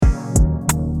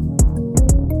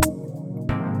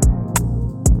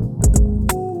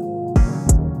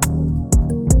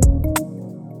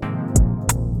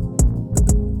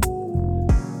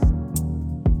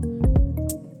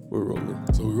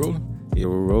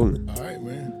rolling. All right,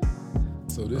 man.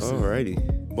 So this Alrighty.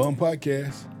 is Bum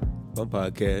Podcast One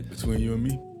podcast between you and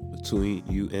me. between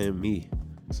you and me.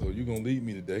 So you're gonna lead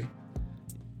me today.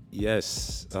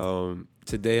 Yes.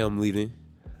 Today I'm leading,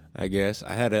 I guess.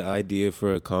 I had an idea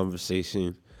for a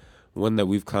conversation, one that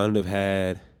we've kind of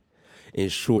had in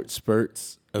short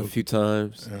spurts a few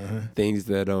times. Things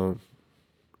that I don't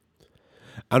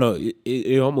know,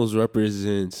 it almost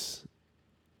represents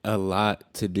a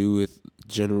lot to do with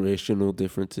generational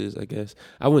differences, I guess.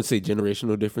 I wouldn't say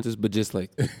generational differences, but just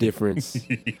like the difference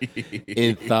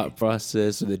in thought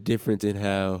process or the difference in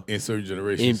how In certain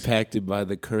generations. impacted by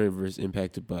the current versus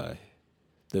impacted by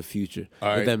the future. All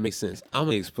right. If that makes sense. I'm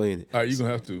going to explain it. All right, you're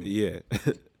gonna have to. Yeah.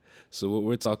 So what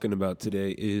we're talking about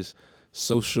today is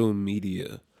social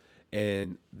media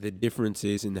and the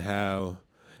differences in how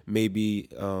maybe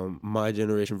my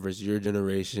generation versus your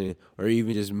generation, or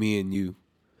even just me and you,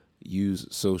 use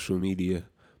social media,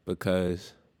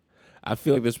 because I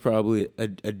feel like there's probably a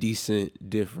decent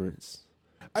difference.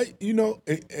 And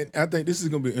I think this is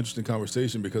gonna be an interesting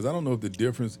conversation because I don't know if the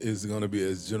difference is gonna be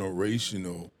as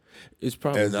generational It's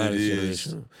probably As not it as is.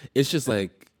 generational. It's just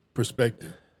like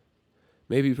perspective.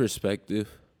 maybe perspective,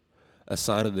 a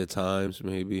sign of the times,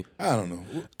 maybe. I don't know.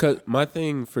 Because my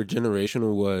thing for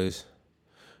generational was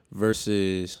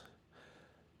versus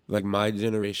like my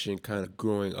generation kind of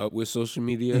growing up with social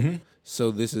media.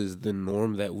 So this is the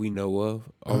norm that we know of,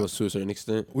 almost to a certain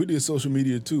extent. We did social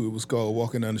media too. It was called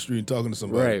walking down the street and talking to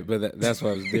somebody. Right, but that's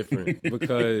why it's different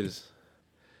because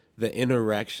the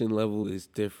interaction level is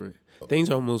different. Things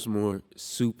are almost more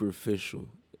superficial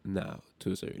now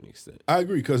to a certain extent. I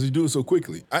agree because you do it so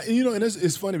quickly. And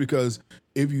it's funny because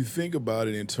if you think about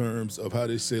it in terms of how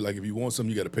they say, like, if you want something,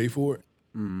 you got to pay for it.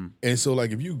 And so,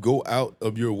 like, if you go out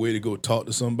of your way to go talk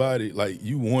to somebody, like,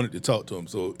 you wanted to talk to them,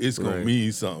 so it's going Right. to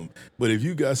mean something. But if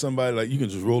you got somebody, like, you can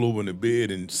just roll over in the bed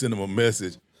and send them a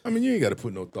message. I mean, you ain't got to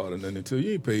put no thought in nothing until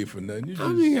you ain't paid for nothing. You just,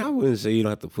 I mean, I wouldn't say you don't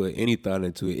have to put any thought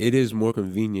into it. It is more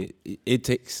convenient. It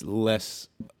takes less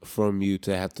from you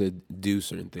to have to do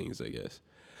certain things, I guess.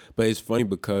 But it's funny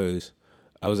because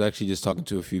I was actually just talking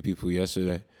to a few people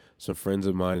yesterday, some friends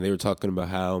of mine, and they were talking about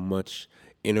how much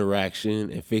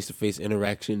interaction and face-to-face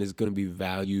interaction is going to be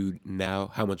valued now,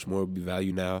 how much more will be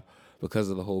valued now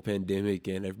because of the whole pandemic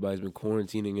and everybody's been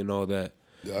quarantining and all that.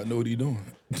 I know what he doing.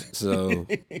 So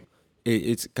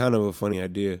it's kind of a funny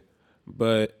idea.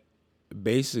 But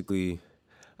basically,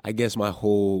 I guess my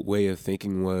whole way of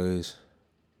thinking was,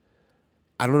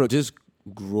 I don't know, just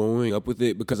growing up with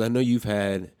it, because I know you've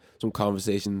had some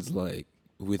conversations like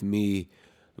with me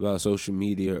about social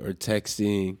media or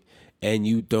texting, and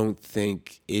you don't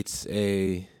think it's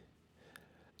I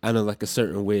don't know, like a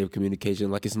certain way of communication,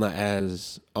 like it's not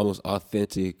as almost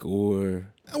authentic or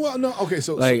Well, no, okay,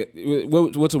 so like,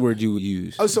 what's a word you would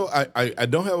use? So I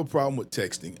don't have a problem with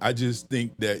texting. I just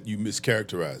think that you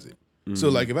mischaracterize it. So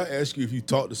like if I ask you if you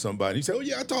talk to somebody, you say, "Oh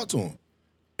yeah, I talked to him,"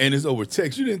 and it's over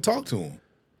text. You didn't talk to him.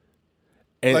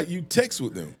 And, Like you text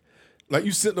with them, like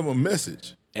you sent them a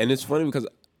message. and it's funny because,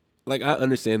 like, I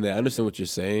understand that. I understand what you're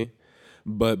saying,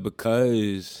 but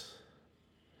because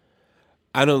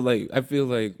I feel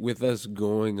like with us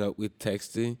growing up with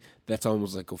texting, that's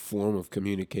almost like a form of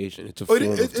communication. It's a form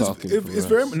of talking for it's us.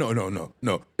 very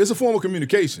no. It's a form of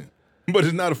communication, but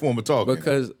it's not a form of talking.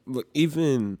 Because look,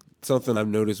 even something I've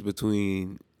noticed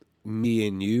between me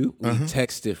and you, we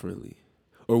text differently,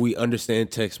 or we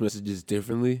understand text messages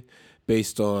differently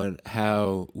based on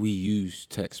how we use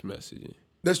text messaging.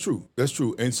 That's true. That's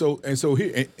true. And so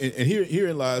here and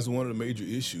herein lies one of the major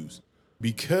issues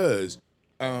because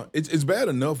it's bad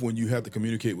enough when you have to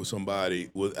communicate with somebody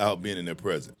without being in their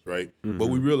presence, right? But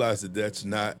we realize that that's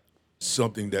not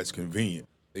something that's convenient,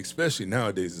 especially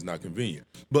nowadays. It's not convenient.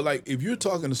 But like if you're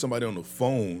talking to somebody on the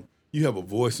phone, you have a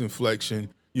voice inflection,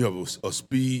 you have a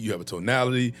speed, you have a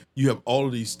tonality, you have all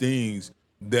of these things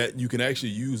that you can actually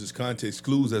use as context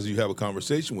clues as you have a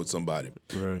conversation with somebody.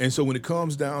 Right. And so when it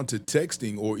comes down to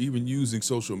texting or even using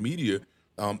social media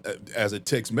as a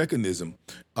text mechanism,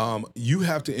 you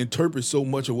have to interpret so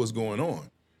much of what's going on.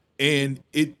 And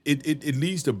it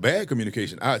leads to bad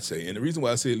communication, I'd say. And the reason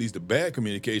why I say it leads to bad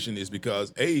communication is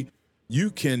because,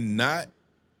 you cannot,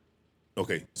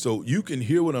 okay, so you can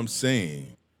hear what I'm saying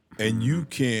and you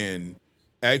can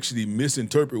actually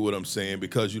misinterpret what I'm saying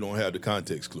because you don't have the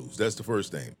context clues. That's the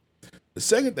first thing. The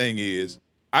second thing is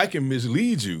I can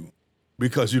mislead you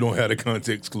because you don't have the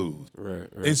context clues. Right.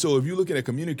 And so if you're looking at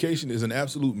communication as an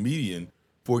absolute median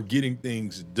for getting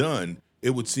things done, it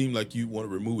would seem like you want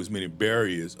to remove as many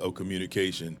barriers of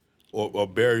communication or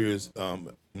barriers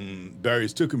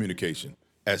to communication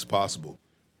as possible.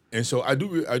 And so I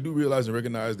do realize and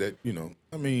recognize that,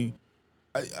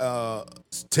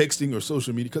 texting or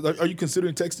social media? Because are you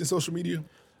considering texting social media?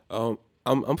 Um,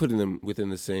 I'm putting them within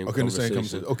the same Okay, in the same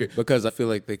conversation. conversation. Okay, Because I feel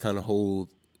like they kind of hold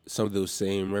some of those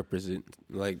same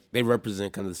they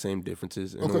represent kind of the same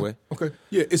differences in a way. okay,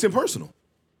 yeah, it's impersonal.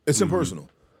 It's impersonal,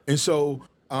 and so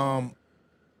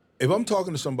if I'm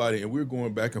talking to somebody and we're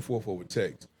going back and forth over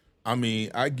text, I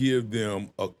mean, I give them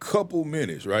a couple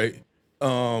minutes, right?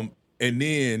 And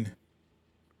then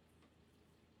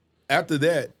after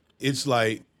that, it's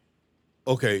like,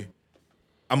 okay,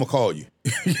 I'm gonna call you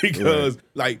because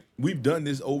like we've done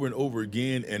this over and over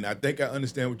again, and I think I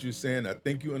understand what you're saying. I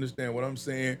think you understand what I'm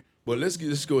saying. But let's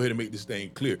go ahead and make this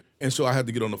thing clear. And so I have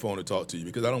to get on the phone and talk to you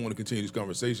because I don't want to continue this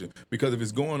conversation. Because if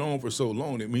it's going on for so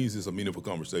long, it means it's a meaningful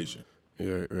conversation.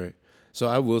 Right. So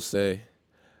I will say,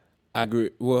 I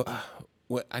agree. Well,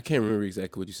 what I can't remember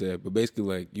exactly what you said, but basically,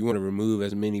 like you want to remove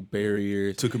as many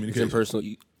barriers To communication. Personal.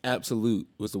 Absolute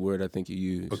was the word I think you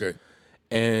used. Okay.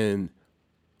 And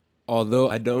although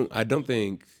I don't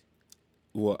think,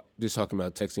 well, just talking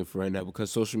about texting for right now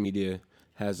because social media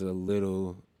it's a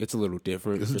little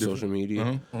different for social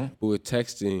media. But with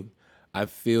texting, I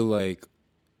feel like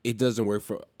it doesn't work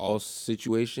for all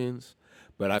situations,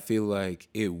 but I feel like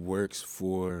it works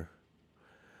for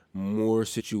more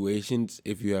situations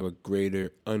if you have a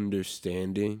greater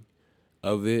understanding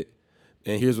of it.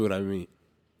 And here's what I mean.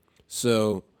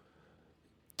 So,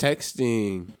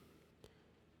 texting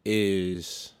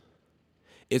it's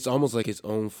almost like its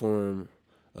own form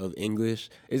of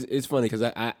English. It's funny because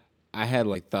I had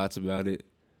like thoughts about it.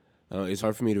 It's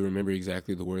hard for me to remember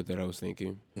exactly the word that I was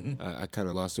thinking. I kind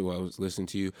of lost it while I was listening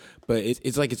to you. But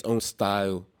it's like its own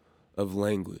style of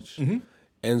language.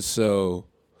 And so,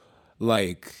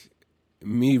 like,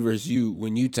 me versus you,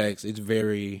 when you text, it's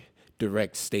very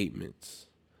direct statements.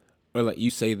 Or like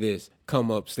you say this, come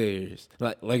upstairs.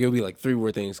 Like it'll be like 3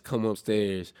 word things, come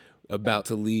upstairs, about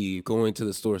to leave, going to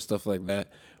the store, stuff like that.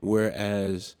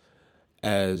 Whereas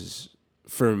as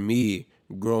for me,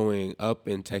 growing up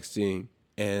and texting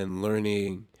and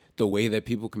learning the way that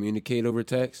people communicate over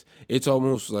text, it's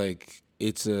almost like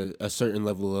it's a certain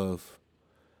level of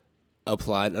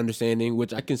applied understanding,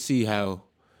 which I can see how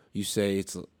you say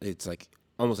it's like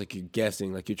almost like you're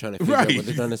guessing, like you're trying to figure out what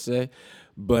they're trying to say.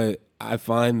 But I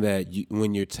find that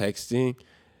when you're texting,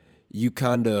 you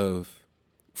kind of,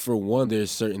 for one,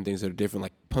 there's certain things that are different.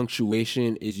 Like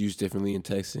punctuation is used differently in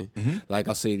texting. Like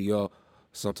I'll say to y'all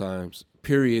sometimes,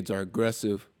 periods are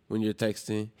aggressive when you're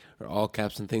texting, or all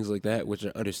caps and things like that, which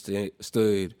are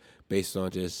understood based on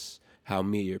just how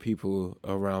me or people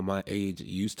around my age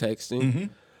use texting.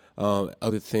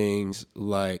 Other things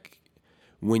like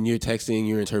when you're texting,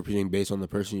 you're interpreting based on the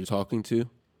person you're talking to.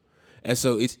 And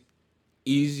so it's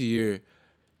easier.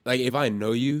 Like if I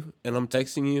know you and I'm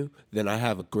texting you, then I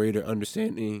have a greater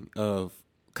understanding of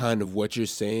kind of what you're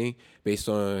saying based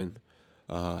on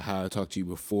how I talked to you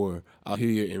before. I'll hear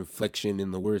your inflection in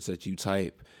the words that you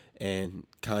type and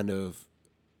kind of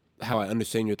how I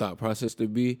understand your thought process to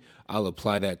be. I'll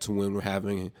apply that to when we're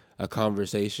having a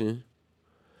conversation.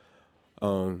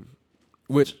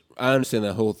 Which I understand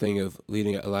that whole thing of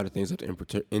leading a lot of things up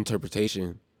to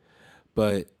interpretation,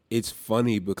 but it's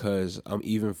funny because I'm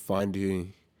even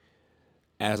finding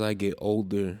as I get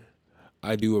older,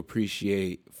 I do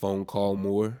appreciate phone call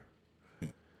more.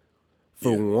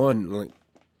 For one, like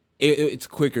it's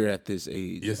quicker at this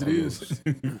age. Yes, it is.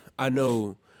 I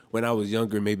know when I was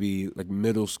younger, maybe like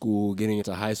middle school, getting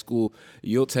into high school,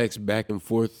 you'll text back and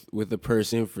forth with a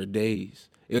person for days.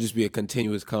 It'll just be a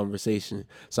continuous conversation.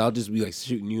 So I'll just be like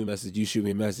shooting you a message, you shoot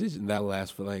me a message, and that'll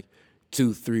last for like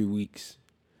 2-3 weeks.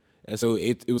 And so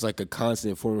it was like a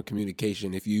constant form of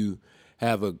communication. If you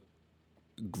have a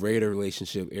greater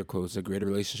relationship, air quotes, a greater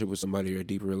relationship with somebody or a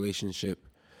deeper relationship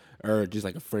or just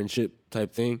like a friendship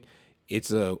type thing,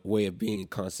 it's a way of being in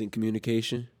constant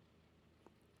communication.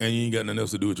 And you ain't got nothing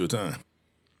else to do with your time.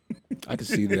 I can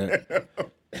see that.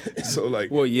 So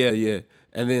like, well, yeah.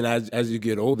 And then as you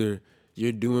get older,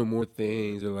 you're doing more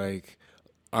things, or like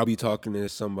I'll be talking to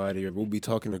somebody, or we'll be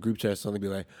talking to a group chat, or something, be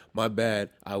like, my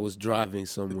bad, I was driving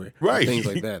somewhere. Right. Or things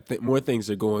like that. More things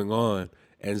are going on.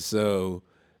 And so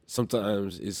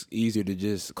sometimes it's easier to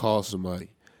just call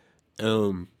somebody.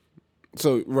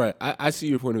 So, right, I see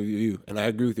your point of view, and I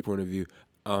agree with your point of view.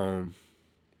 I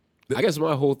guess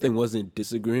my whole thing wasn't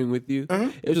disagreeing with you.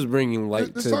 It was just bringing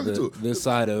light to the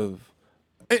side of...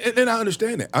 And I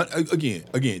understand that.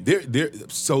 Again, there.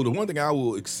 So the one thing I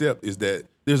will accept is that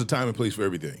there's a time and place for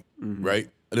everything, right?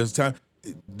 There's a time.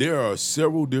 There are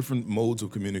several different modes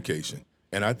of communication,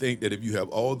 and I think that if you have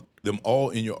them all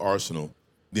in your arsenal,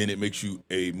 then it makes you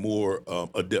a more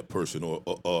adept person,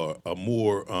 or a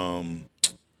more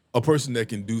a person that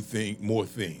can do more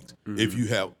things if you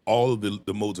have all of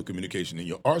the modes of communication in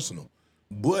your arsenal.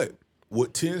 But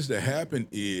what tends to happen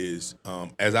is,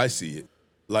 as I see it,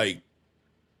 like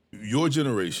your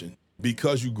generation,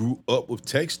 because you grew up with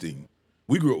texting,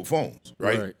 we grew up with phones,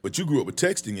 right? But you grew up with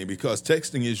texting, and because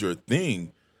texting is your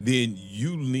thing, then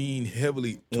you lean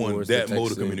heavily on that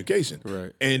mode of communication.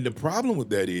 Right. And the problem with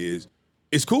that is,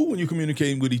 it's cool when you're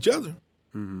communicating with each other,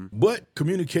 but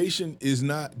communication is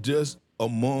not just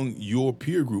among your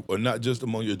peer group or not just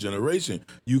among your generation.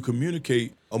 You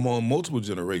communicate among multiple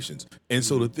generations. And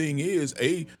so the thing is,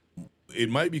 it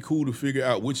might be cool to figure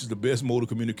out which is the best mode of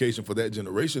communication for that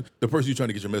generation, the person you're trying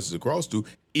to get your message across to,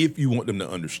 if you want them to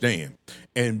understand.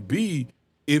 And B,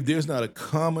 if there's not a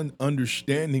common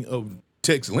understanding of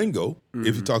text lingo,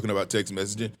 if you're talking about text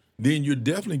messaging, then you're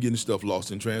definitely getting stuff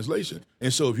lost in translation.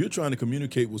 And so if you're trying to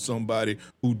communicate with somebody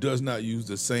who does not use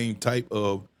the same type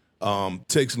of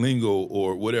text lingo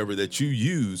or whatever that you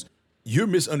use, you're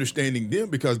misunderstanding them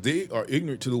because they are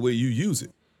ignorant to the way you use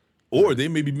it. Or they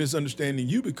may be misunderstanding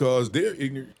you because they're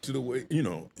ignorant to the way,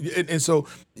 And so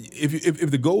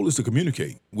if the goal is to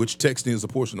communicate, which texting is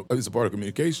a part of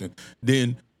communication,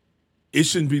 then it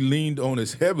shouldn't be leaned on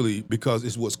as heavily because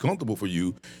it's what's comfortable for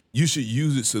you. You should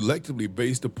use it selectively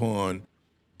based upon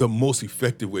the most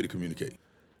effective way to communicate.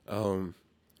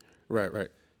 Right.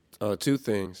 Two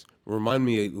things. Remind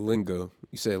me of lingo.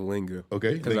 You said lingo.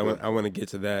 Okay. Because I want to get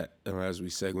to that as we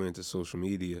segue into social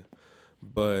media.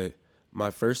 But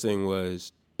my first thing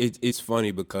was, it's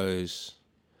funny because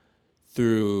I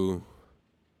don't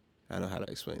know how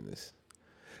to explain this.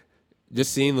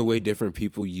 Just seeing the way different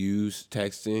people use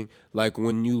texting, like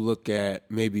when you look at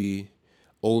maybe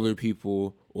older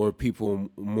people or people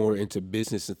more into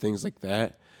business and things like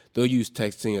that, they'll use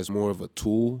texting as more of a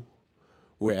tool,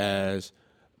 whereas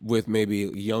with maybe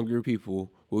younger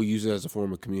people, we'll use it as a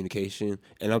form of communication.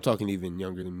 And I'm talking even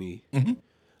younger than me.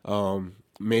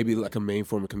 Maybe like a main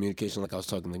form of communication, like I was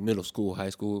talking like middle school, high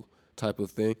school type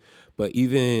of thing. But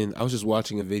even, I was just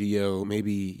watching a video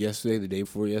maybe yesterday, the day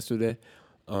before yesterday,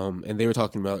 and they were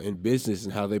talking about in business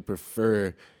and how they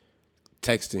prefer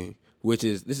texting,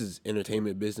 this is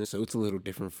entertainment business, so it's a little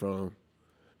different from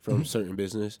certain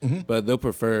business. But they'll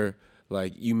prefer,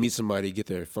 like, you meet somebody, get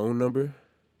their phone number.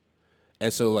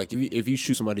 And so, like, if you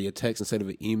shoot somebody a text instead of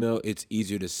an email, it's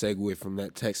easier to segue from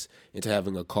that text into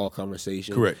having a call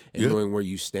conversation. Correct. And knowing where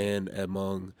you stand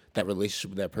among that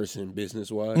relationship with that person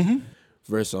business-wise.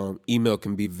 Versus email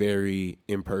can be very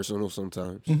impersonal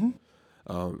sometimes.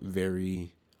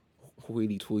 Very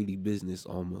hoity-toity business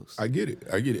almost. I get it.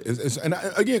 Again,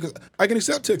 'cause I can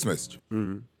accept text message.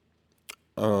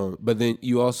 But then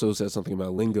you also said something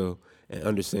about lingo and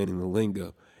understanding the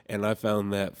lingo. And I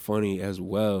found that funny as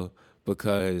well,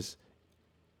 because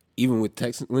even with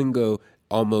text lingo,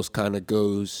 almost kind of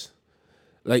goes,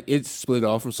 like, it's split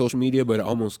off from social media, but it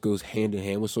almost goes hand in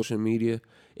hand with social media.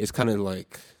 It's kind of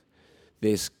like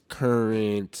this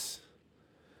current,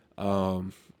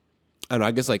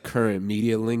 I guess like current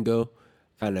media lingo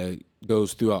kind of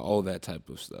goes throughout all that type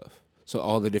of stuff. So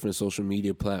all the different social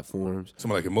media platforms.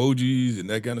 Something like emojis and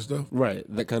that kind of stuff? Right,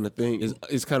 that kind of thing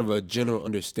is kind of a general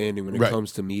understanding when it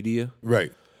comes to media.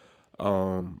 Right.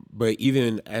 But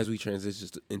even as we transition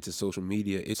into social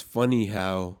media, it's funny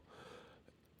how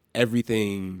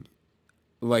everything,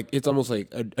 like, it's almost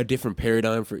like a different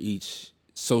paradigm for each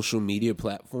social media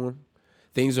platform.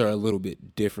 Things are a little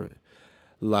bit different.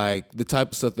 Like, the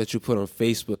type of stuff that you put on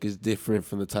Facebook is different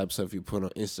from the type of stuff you put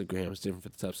on Instagram. It's different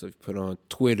from the type of stuff you put on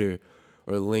Twitter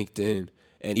or LinkedIn,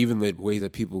 and even the way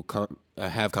that people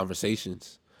have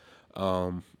conversations.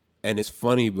 And it's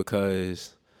funny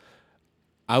because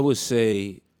I would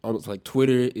say almost like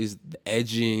Twitter is the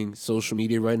edging social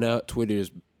media right now. Twitter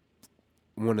is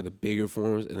one of the bigger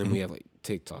forms, and then we have like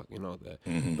TikTok and all that.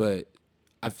 But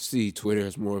I see Twitter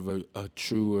as more of a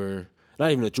truer,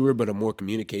 not even a truer, but a more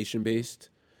communication-based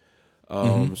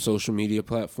social media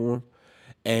platform.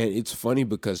 And it's funny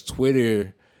because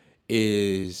Twitter's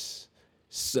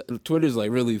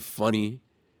like really funny,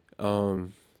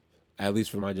 at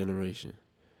least for my generation.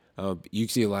 You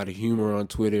see a lot of humor on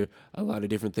Twitter, a lot of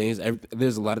different things.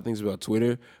 There's a lot of things about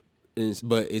Twitter,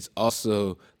 but it's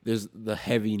also, there's the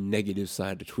heavy negative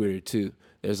side to Twitter too.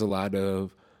 There's a lot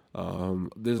of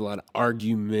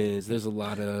arguments. There's a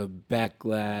lot of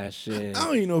backlash, and I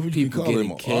don't even know if you can call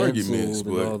them arguments,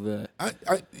 but all that.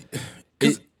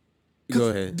 Go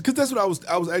ahead. Because that's what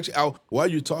I was actually out while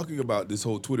you're talking about this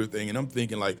whole Twitter thing, and I'm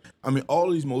thinking, like, I mean,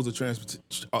 all these modes of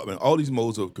transportation, all these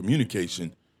modes of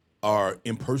communication are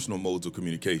impersonal modes of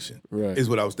communication. Right. Is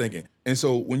what I was thinking. And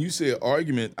so when you say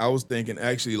argument, I was thinking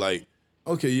actually like,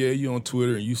 okay, yeah, you're on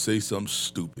Twitter and you say something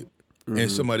stupid.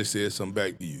 and somebody says something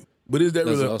back to you. But is that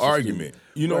That's really an also argument?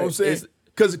 stupid. You know what I'm Right. saying?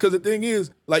 Because the thing is,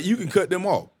 like, you can cut them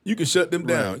off. You can shut them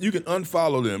down. Right. You can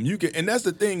unfollow them. You can, and that's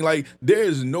the thing. Like, there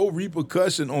is no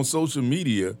repercussion on social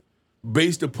media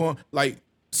based upon, like,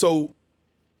 so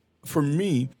for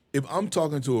me, if I'm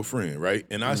talking to a friend, right,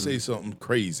 and I say something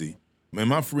crazy, man,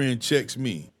 my friend checks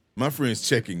me. My friend's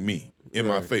checking me in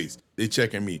my Right. face. They're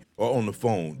checking me, or on the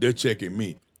phone, they're checking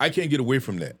me. I can't get away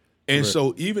from that. And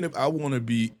so even if I want to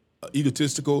be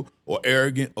egotistical or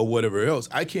arrogant or whatever else,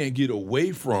 I can't get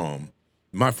away from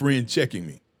my friend checking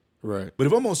me. Right. But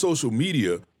if I'm on social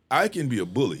media, I can be a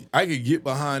bully. I can get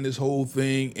behind this whole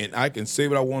thing and I can say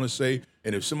what I want to say.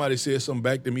 And if somebody says something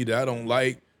back to me that I don't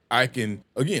like, I can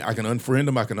unfriend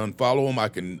them, I can unfollow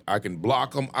them, I can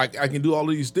block them, I can do all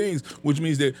of these things, which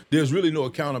means that there's really no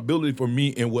accountability for me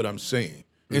in what I'm saying.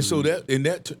 And so that in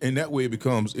that way it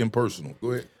becomes impersonal.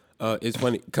 Go ahead. It's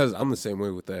funny because I'm the same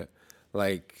way with that.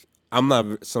 Like, I'm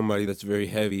not somebody that's very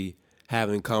heavy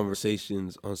having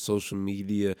conversations on social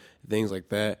media, things like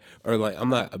that. Or, like, I'm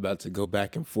not about to go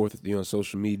back and forth with you on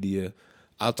social media.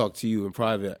 I'll talk to you in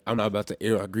private. I'm not about to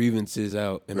air our grievances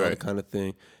out and all that kind of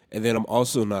thing. And then I'm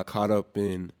also not caught up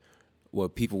in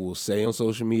what people will say on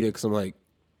social media because I'm like,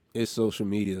 it's social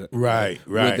media. Right.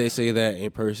 Would they say that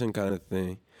in person kind of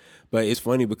thing? But it's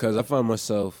funny because I find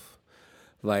myself,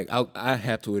 like, I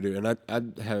have Twitter, and I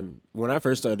have, when I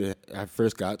first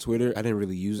got Twitter, I didn't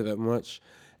really use it that much.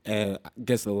 And I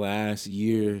guess the last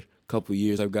couple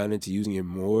years, I've gotten into using it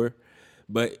more.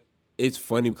 But it's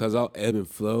funny because I'll ebb and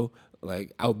flow.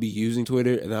 Like, I'll be using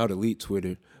Twitter, and I'll delete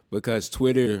Twitter. Because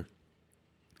Twitter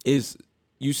is,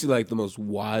 you see, like, the most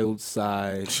wild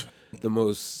side, the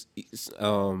most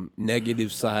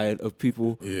negative side of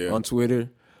people on Twitter.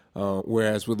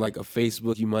 Whereas with, like, a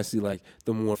Facebook, you might see, like,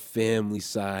 the more family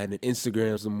side, and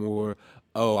Instagram's the more,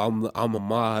 oh, I'm a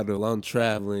model, I'm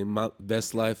traveling, my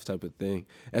best life type of thing.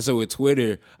 And so with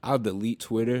Twitter, I'll delete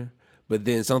Twitter, but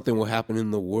then something will happen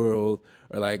in the world,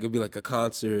 or, like, it'll be like a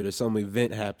concert or some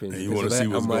event happens. And you want to see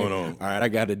what's going on. All right, I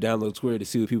got to download Twitter to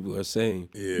see what people are saying.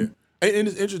 Yeah. And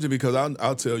it's interesting because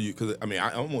I'll tell you, because I mean,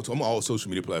 I'm on all social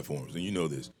media platforms, and you know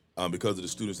this. Because of the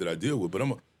students that I deal with, but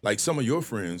I'm like some of your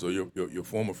friends or your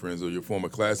former friends or your former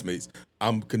classmates,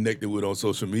 I'm connected with on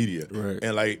social media, Right.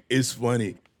 and like it's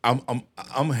funny.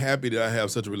 I'm happy that I have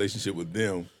such a relationship with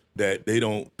them that they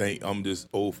don't think I'm just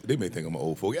old. They may think I'm an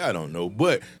old folk. I don't know,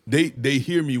 but they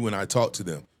hear me when I talk to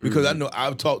them because I know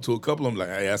I've talked to a couple of them. Like,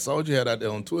 hey, I saw what you had out there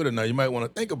on Twitter. Now you might want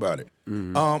to think about it.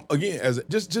 Again, as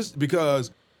just because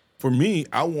for me,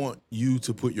 I want you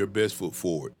to put your best foot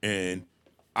forward, and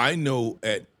I know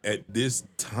at this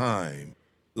time,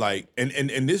 like, and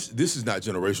this is not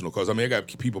generational, because I mean I got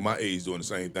people my age doing the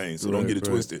same thing, so don't get it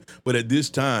twisted. But at this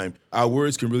time, our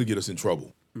words can really get us in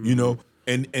trouble, you know.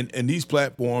 And these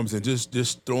platforms and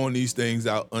just throwing these things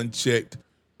out unchecked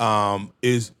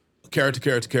is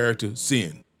character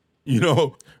sin, you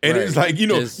know. And it's like, you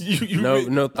know,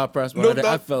 no thought process behind it.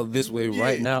 I thought- felt this way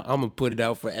right now. I'm gonna put it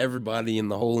out for everybody in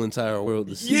the whole entire world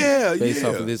to see. Yeah, based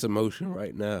off yeah. of this emotion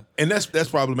right now. and that's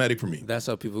problematic for me. That's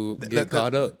how people get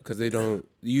caught up because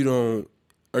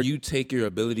you take your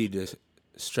ability to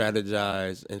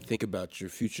strategize and think about your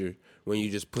future when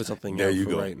you just put something There out you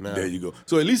for go. right now. There you go.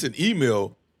 So at least an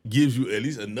email gives you at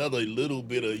least another little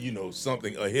bit of, you know,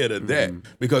 something ahead of that,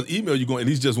 because email you're going at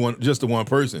least just to one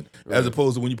person, as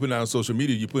opposed to when you put it out on social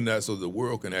media, you're putting it out so the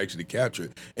world can actually capture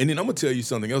it. And then I'm gonna tell you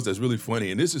something else that's really funny,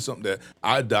 and this is something that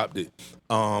I adopted.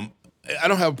 I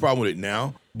don't have a problem with it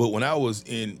now, but when I was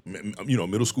in, you know,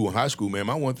 middle school and high school, man,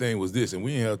 my one thing was this, and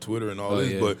we didn't have Twitter and all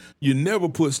this, yeah. but you never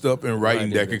put stuff in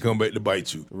writing that can come back to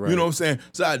bite you. You know what I'm saying?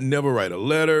 So I'd never write a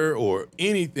letter or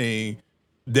anything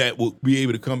that would be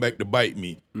able to come back to bite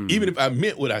me, even if I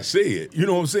meant what I said. You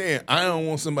know what I'm saying? I don't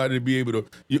want somebody to be able to,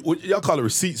 y'all call it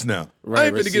receipts now. Right, I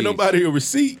ain't finna get nobody a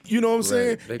receipt. You know what I'm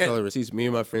saying? They call it receipts. Me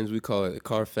and my friends, we call it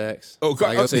Carfax. Oh,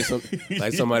 like, I'll say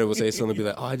like somebody will say something, be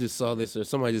like, "Oh, I just saw this," or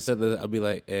somebody just said that. I'll be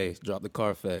like, "Hey, drop the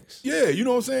Carfax." Yeah, you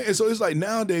know what I'm saying? And so it's like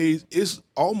nowadays, it's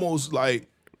almost like,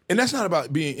 and that's not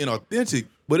about being inauthentic,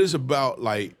 but it's about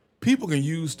like people can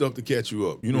use stuff to catch you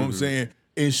up. You know what I'm saying?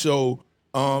 And so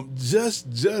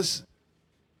just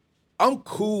I'm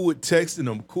cool with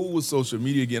texting. I'm cool with social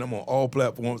media. Again, I'm on all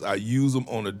platforms. I use them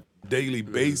on a daily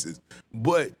basis,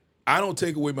 but I don't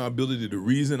take away my ability to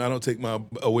reason. I don't take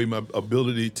away my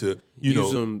ability to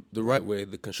Use them the right way,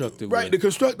 the constructive way. Right, the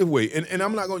constructive way, and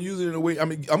I'm not gonna use it in a way. I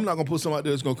mean, I'm not gonna put something out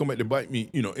there that's gonna come back to bite me.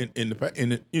 You know,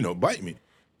 bite me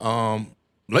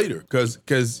later,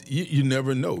 because you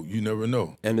never know. You never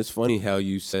know. And it's funny how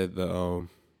you said the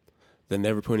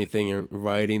never put anything in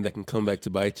writing that can come back to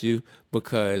bite you,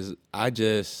 because I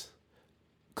just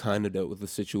kind of dealt with a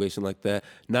situation like that.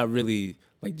 Not really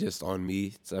like just on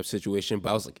me type situation, but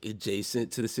I was like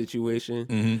adjacent to the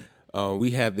situation.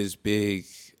 We had this big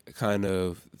kind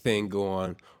of thing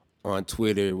go on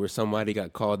Twitter where somebody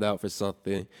got called out for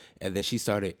something, and then she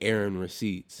started airing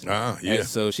receipts. Yeah. And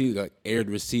so she like aired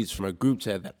receipts from a group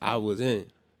chat that I was in.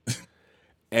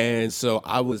 And so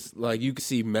I was like, you could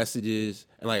see messages,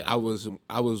 and like I was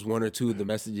one or two of the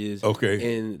messages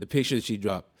in the picture that she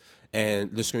dropped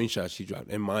and the screenshot she dropped.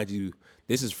 And mind you,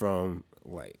 this is from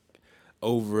like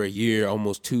over a year,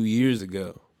 almost 2 years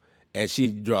ago. And she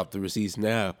dropped the receipts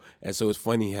now. And so it's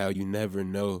funny how you never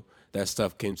know that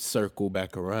stuff can circle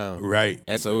back around. Right.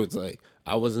 And so it's like,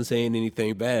 I wasn't saying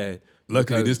anything bad.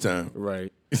 Luckily this time.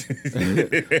 Right.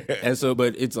 And so,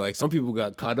 but it's like some people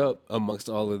got caught up amongst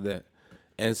all of that.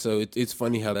 And so it's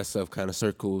funny how that stuff kind of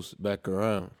circles back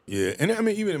around. Yeah, and I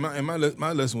mean, even in my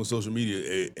lesson with social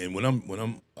media, and when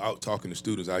I'm out talking to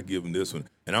students, I give them this one,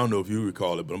 and I don't know if you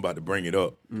recall it, but I'm about to bring it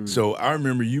up. So I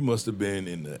remember you must have been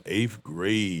in the 8th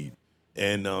grade,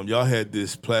 and y'all had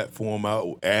this platform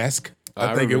out, Ask.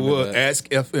 I think it was that. Ask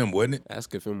FM, wasn't it?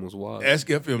 Ask FM was wild. Ask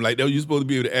FM, like that, you supposed to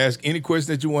be able to ask any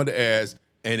question that you wanted to ask,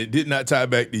 and it did not tie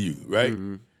back to you, right?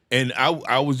 Mm-hmm. And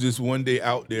I was just one day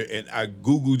out there, and I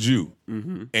Googled you,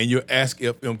 and your Ask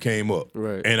FM came up.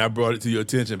 Right. And I brought it to your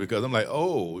attention because I'm like,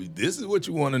 oh, this is what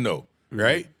you want to know,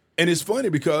 right? And it's funny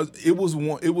because it was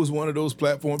one of those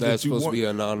platforms that's that you supposed to be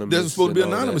anonymous. That's supposed to be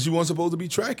anonymous. You weren't supposed to be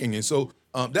tracking. And so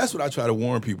that's what I try to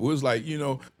warn people. It's like,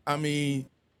 I mean,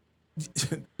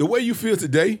 the way you feel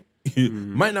today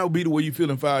might not be the way you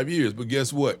feel in 5 years, but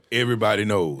guess what? Everybody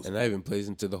knows. And that even plays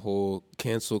into the whole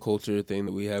cancel culture thing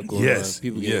that we have going on.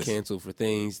 People get canceled for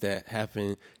things that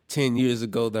happened 10 years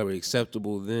ago that were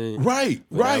acceptable then. Right.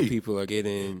 Now people are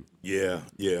getting... Yeah.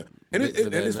 And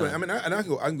it's funny. I mean, I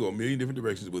can go a million different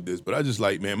directions with this, but I just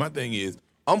like, man, my thing is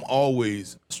I'm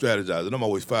always strategizing. I'm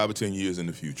always 5 or 10 years in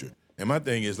the future. And my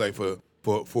thing is like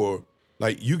for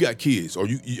like you got kids, or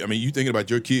you thinking about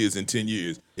your kids in 10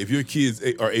 years. If your kids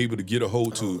are able to get a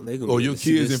hold to, or your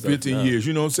kids in 15 years,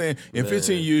 you know what I'm saying? In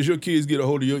 15 years, your kids get a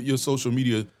hold of your social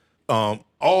media,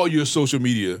 all your social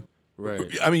media.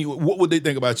 Right. I mean, what would they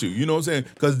think about you? You know what I'm saying?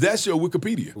 Because that's your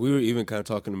Wikipedia. We were even kind of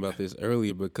talking about this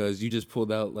earlier because you just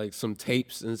pulled out like some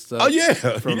tapes and stuff. Oh yeah,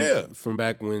 from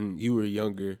back when you were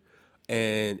younger,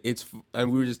 and we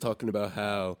were just talking about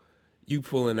how you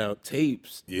pulling out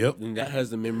tapes. Yep. And that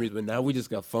has the memories, but now we just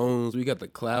got phones, we got the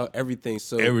cloud, everything's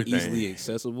so easily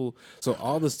accessible. So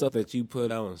all the stuff that you put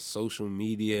out on social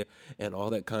media and all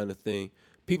that kind of thing,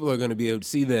 people are going to be able to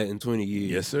see that in 20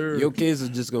 years. Yes, sir. Your kids are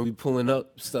just going to be pulling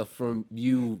up stuff from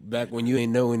you back when you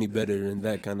ain't know any better and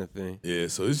that kind of thing. Yeah,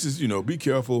 so it's just, be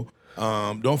careful.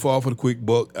 Don't fall for the quick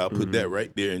buck. I'll put that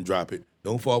right there and drop it.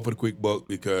 Don't fall for the quick buck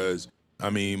because,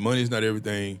 money's not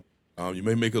everything. You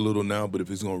may make a little now, but if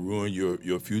it's going to ruin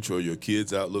your future or your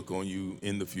kids' outlook on you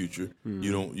in the future,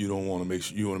 you don't want to make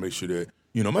sure. You want to make sure that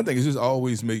my thing is just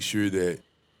always make sure that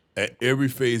at every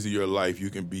phase of your life you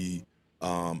can be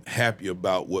happy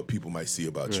about what people might see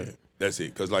about you. That's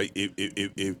it. Because like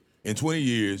if in 20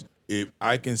 years, if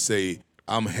I can say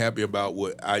I'm happy about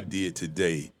what I did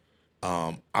today,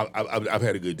 I've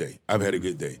had a good day. I've had a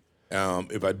good day.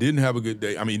 If I didn't have a good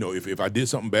day, if I did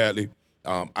something badly.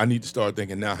 I need to start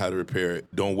thinking now how to repair it.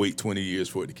 Don't wait 20 years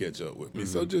for it to catch up with me.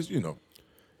 So just,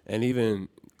 And even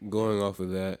going off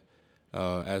of that,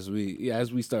 as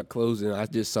we start closing, I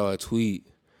just saw a tweet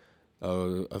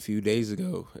a few days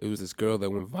ago. It was this girl that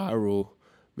went viral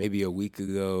maybe a week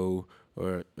ago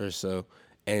or so,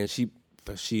 and she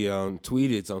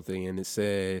tweeted something, and it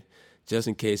said, just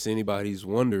in case anybody's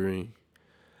wondering,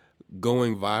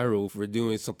 going viral for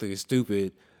doing something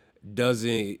stupid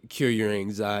doesn't cure your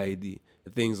anxiety.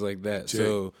 Things like that.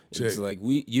 It's like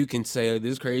you can say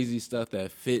this crazy stuff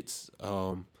that fits,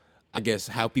 I guess,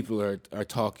 how people are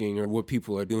talking or what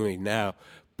people are doing now.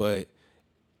 But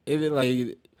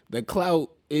the clout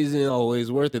isn't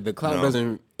always worth it. The clout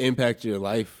doesn't impact your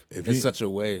life in such a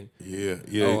way. Yeah.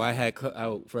 Oh, I had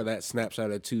clout for that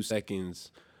snapshot of 2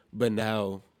 seconds, but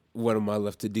now what am I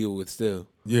left to deal with still?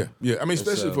 Yeah.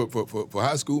 Especially for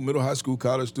high school, middle high school,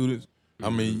 college students.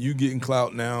 You getting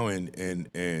clout now,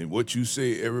 and what you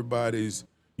say, everybody's,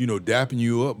 dapping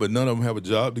you up, but none of them have a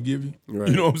job to give you. Right.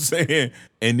 You know what I'm saying?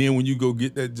 And then when you go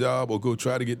get that job or go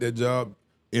try to get that job,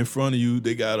 in front of you,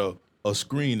 they got a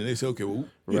screen, and they say, okay, well,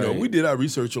 we did our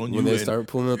research on you. When they start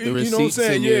pulling up the receipts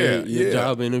and your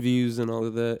job interviews and all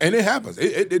of that. And it happens.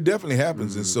 It definitely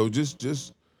happens. And so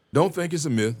just don't think it's a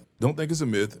myth. Don't think it's a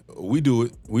myth. We do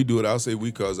it. I'll say we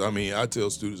because, I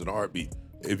tell students in a heartbeat,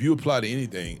 if you apply to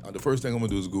anything, the first thing I'm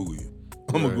gonna do is Google you.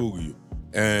 I'm gonna Google you,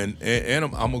 and I'm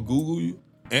gonna Google you,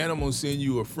 and I'm gonna send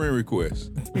you a friend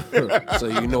request. So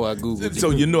you know I Googled you. So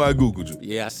you know I Googled you.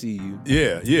 Yeah, I see you.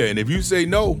 Yeah. And if you say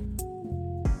no,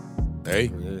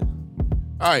 hey. Yeah.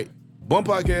 All right. Bum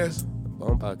Podcast.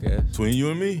 Bum Podcast. Between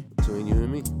you and me. Between you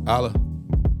and me. Holla.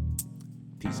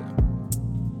 Peace out.